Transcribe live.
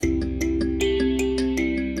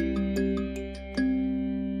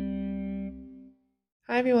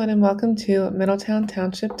Everyone, and welcome to Middletown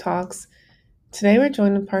Township Talks. Today we're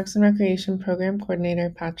joined with Parks and Recreation Program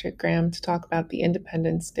Coordinator Patrick Graham to talk about the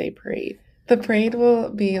Independence Day Parade. The parade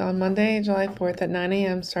will be on Monday, July 4th at 9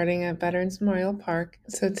 a.m. starting at Veterans Memorial Park.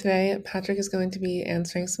 So today Patrick is going to be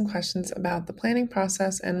answering some questions about the planning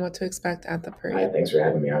process and what to expect at the parade. Hi, thanks for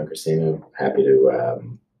having me on, Christina. Happy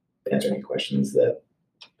to answer any questions that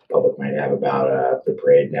the public might have about the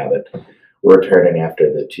parade now that we're returning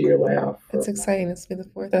after the 2-year layoff. It's exciting. This will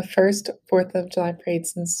be the first 4th of July parade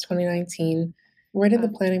since 2019. Where did the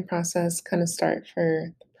planning process kind of start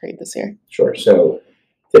for the parade this year? Sure. So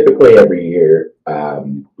typically every year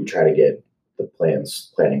we try to get the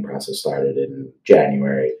planning process started in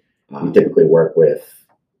January. We typically work with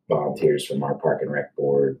volunteers from our Park and Rec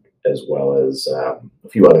board, as well as a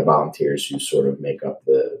few other volunteers who sort of make up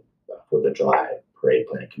the 4th of July parade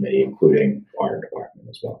planning committee, including our department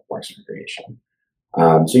as well, Parks and Recreation.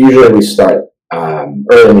 So usually we start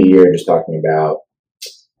early in the year just talking about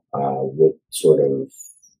what sort of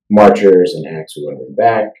marchers and acts we want to bring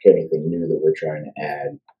back, anything new that we're trying to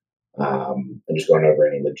add, and just going over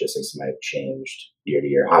any logistics that might have changed year to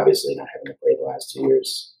year. Obviously, not having a parade the last 2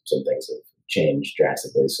 years, some things have changed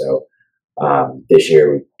drastically. So this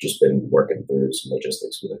year we've just been working through some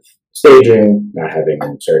logistics with staging, not having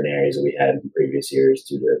certain areas that we had in previous years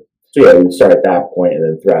due to. So yeah, we start at that point, and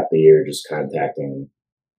then throughout the year, just contacting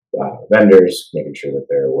vendors, making sure that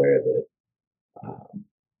they're aware that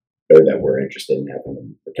or that we're interested in having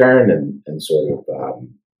them return, and sort of go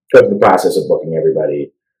through the process of booking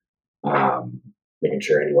everybody, making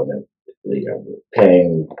sure anyone that we're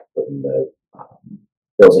paying, putting the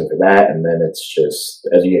bills in for that, and then it's just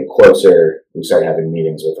as you get closer, we start having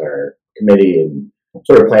meetings with our committee and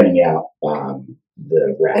sort of planning out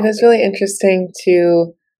the route. It is really interesting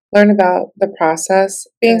to learn about the process.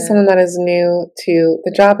 Being someone that is new to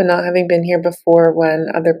the job and not having been here before when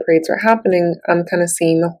other parades were happening, I'm kind of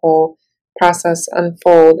seeing the whole process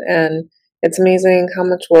unfold, and it's amazing how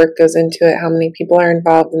much work goes into it, how many people are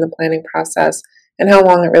involved in the planning process, and how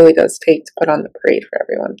long it really does take to put on the parade for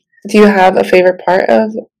everyone. Do you have a favorite part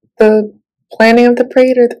of the planning of the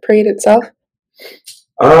parade or the parade itself?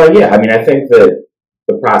 Yeah, I mean, I think that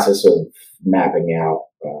the process of mapping out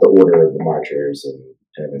the order of the marchers and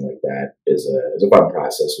everything like that is a fun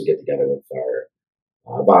process. We get together with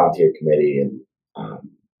our volunteer committee, and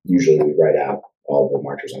usually we write out all the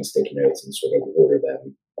marchers on sticky notes and sort of order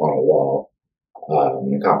them on a wall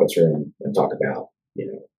in a conference room and talk about,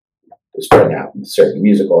 spreading out certain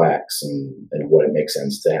musical acts and what it makes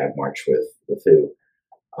sense to have march with who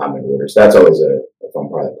in order. So that's always a fun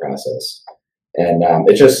part of the process. And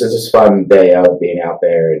it's just a fun day of being out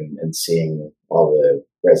there and seeing all the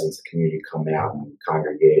residents of the community come out and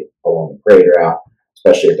congregate along the parade route,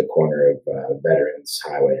 especially at the corner of Veterans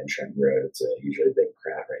Highway and Trenton Road. It's usually a big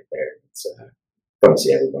crowd right there. It's fun to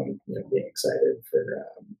see everyone being excited for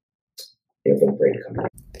the parade to come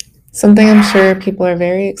out. Something I'm sure people are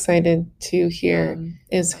very excited to hear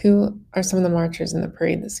is who are some of the marchers in the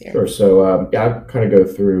parade this year? Sure. So I'll kind of go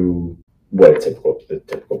through what the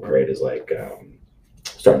typical parade is like,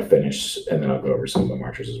 start to finish, and then I'll go over some of the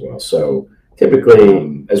marchers as well. So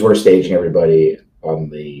typically, as we're staging everybody on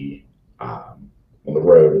the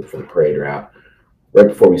road for the parade route, right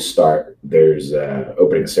before we start, there's an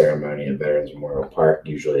opening ceremony at Veterans Memorial Park.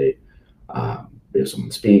 Usually, we have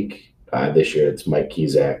someone speak. This year, it's Mike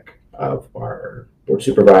Kizak of our board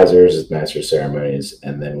supervisors as master of ceremonies,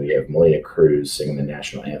 and then we have Melina Cruz singing the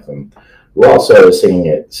national anthem, who also is singing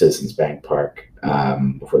at Citizens Bank Park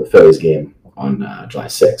before the Phillies game on July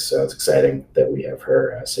 6th. So it's exciting that we have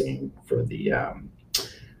her singing for the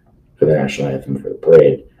national anthem for the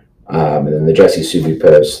parade. And then the Jesse Subi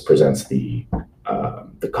Post presents the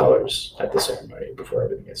colors at the ceremony before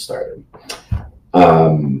everything gets started.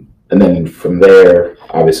 And then from there,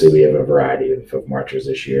 obviously, we have a variety of marchers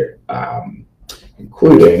this year,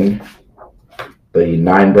 including the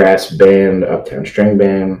 9-brass band, Uptown String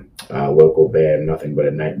Band, local band, Nothing But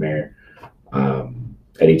a Nightmare.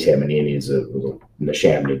 Eddie Tamanini is a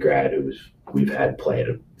Neshaminy grad who we've had play at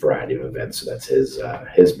a variety of events, so that's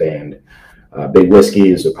his band. Big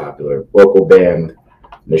Whiskey is a popular local band,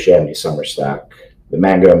 Neshaminy Summer Stock, the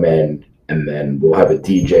Mango Men, and then we'll have a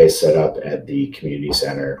DJ set up at the community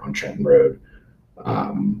center on Trenton Road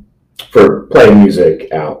for playing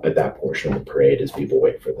music out at that portion of the parade as people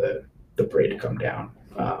wait for the parade to come down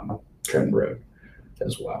Trenton Road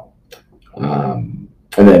as well. And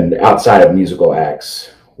then outside of musical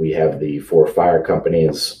acts, we have the 4 fire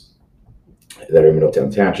companies that are in Middletown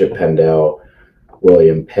Township: Pendel,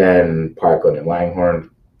 William Penn, Parkland, and Langhorne.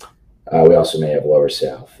 We also may have Lower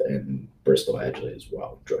South and Bristol Edgley as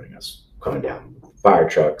well, joining us, coming down with fire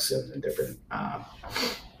trucks and different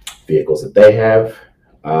vehicles that they have.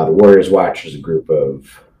 The Warriors Watch is a group of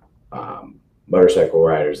motorcycle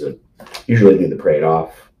riders that usually do the parade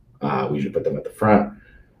off. We usually put them at the front.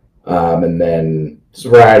 And then there's a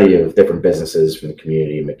variety of different businesses from the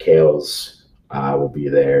community. McHale's will be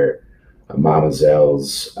there, Mama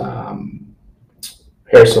Zell's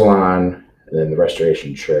hair salon, and then the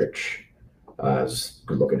Restoration Church is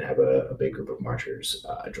looking to have a big group of marchers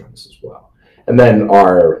join us as well. And then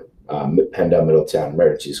our PennDel Middletown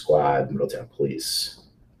Emergency Squad, Middletown Police,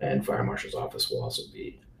 and Fire Marshal's Office will also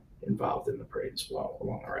be involved in the parade as well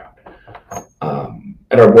along the route.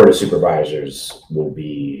 And our Board of Supervisors will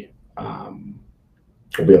be on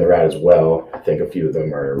the route as well. I think a few of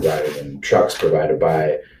them are riding in trucks provided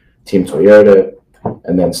by Team Toyota,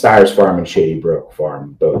 and then Stiers Farm and Shady Brook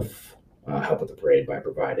Farm both help with the parade by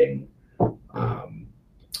providing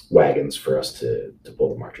wagons for us to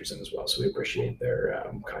pull the marchers in as well. So we appreciate their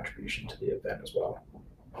contribution to the event as well.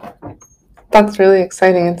 That's really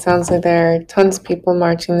exciting. It sounds like there are tons of people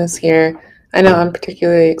marching this year. I know I'm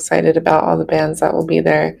particularly excited about all the bands that will be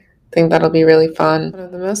there. I think that'll be really fun. One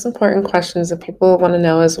of the most important questions that people want to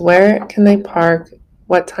know is, where can they park?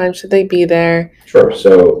 What time should they be there? Sure.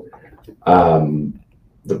 So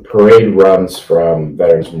the parade runs from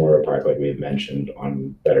Veterans Memorial Park, like we mentioned,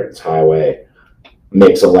 on Veterans Highway,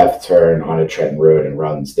 makes a left turn onto Trenton Road and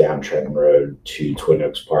runs down Trenton Road to Twin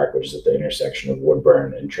Oaks Park, which is at the intersection of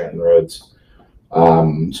Woodburn and Trenton Roads.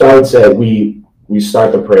 So I would say we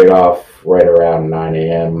start the parade off right around 9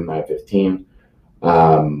 a.m., 9:15.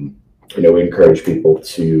 We encourage people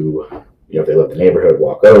to, if they live in the neighborhood,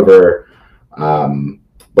 walk over.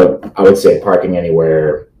 But I would say parking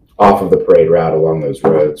anywhere off of the parade route along those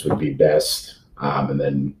roads would be best. And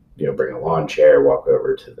then, bring a lawn chair, walk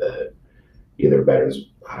over to either Veterans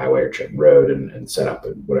Highway or Trenton Road and set up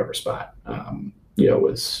in whatever spot,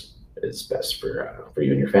 is best for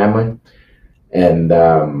you and your family. And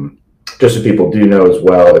just so people do know as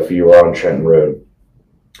well, if you are on Trenton Road,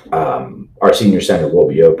 our senior center will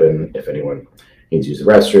be open if anyone needs to use the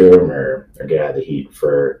restroom or get out of the heat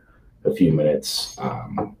for a few minutes.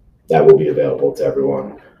 That will be available to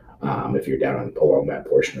everyone if you're down along that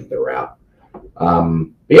portion of the route.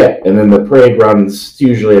 And then the parade runs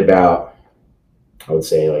usually about, I would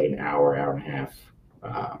say, like an hour and a half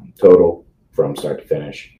total from start to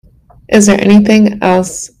finish. Is there anything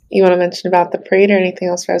else you want to mention about the parade, or anything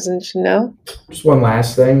else residents should know? Just one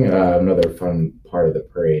last thing. Another fun part of the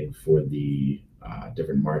parade for the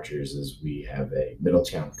different marchers is we have a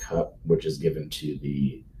Middletown Cup, which is given to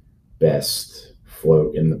the best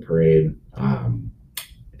float in the parade. And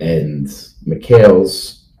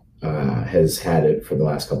McHale's has had it for the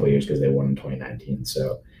last couple of years because they won in 2019.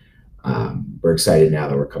 So we're excited now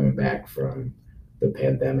that we're coming back from the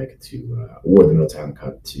pandemic to award the Middletown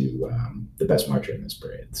Cup to the best marcher in this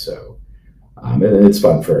parade. So it's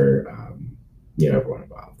fun for everyone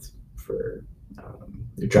involved. For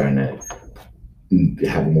they're trying to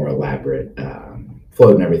have a more elaborate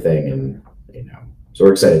float and everything, and so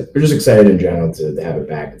we're excited. We're just excited in general to have it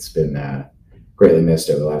back. It's been greatly missed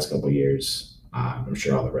over the last couple of years. I'm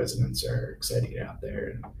sure all the residents are excited to get out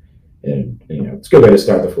there, and it's a good way to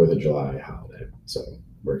start the 4th of July holiday. So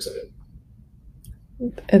we're excited.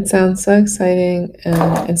 It sounds so exciting,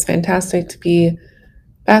 and it's fantastic to be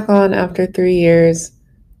back on after 3 years.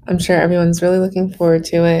 I'm sure everyone's really looking forward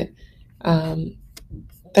to it.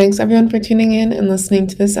 Thanks everyone for tuning in and listening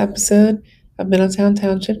to this episode of Middletown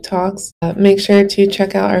Township Talks. Make sure to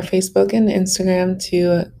check out our Facebook and Instagram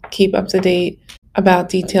to keep up to date about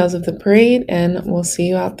details of the parade, and we'll see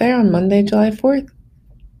you out there on Monday, July 4th.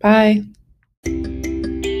 Bye.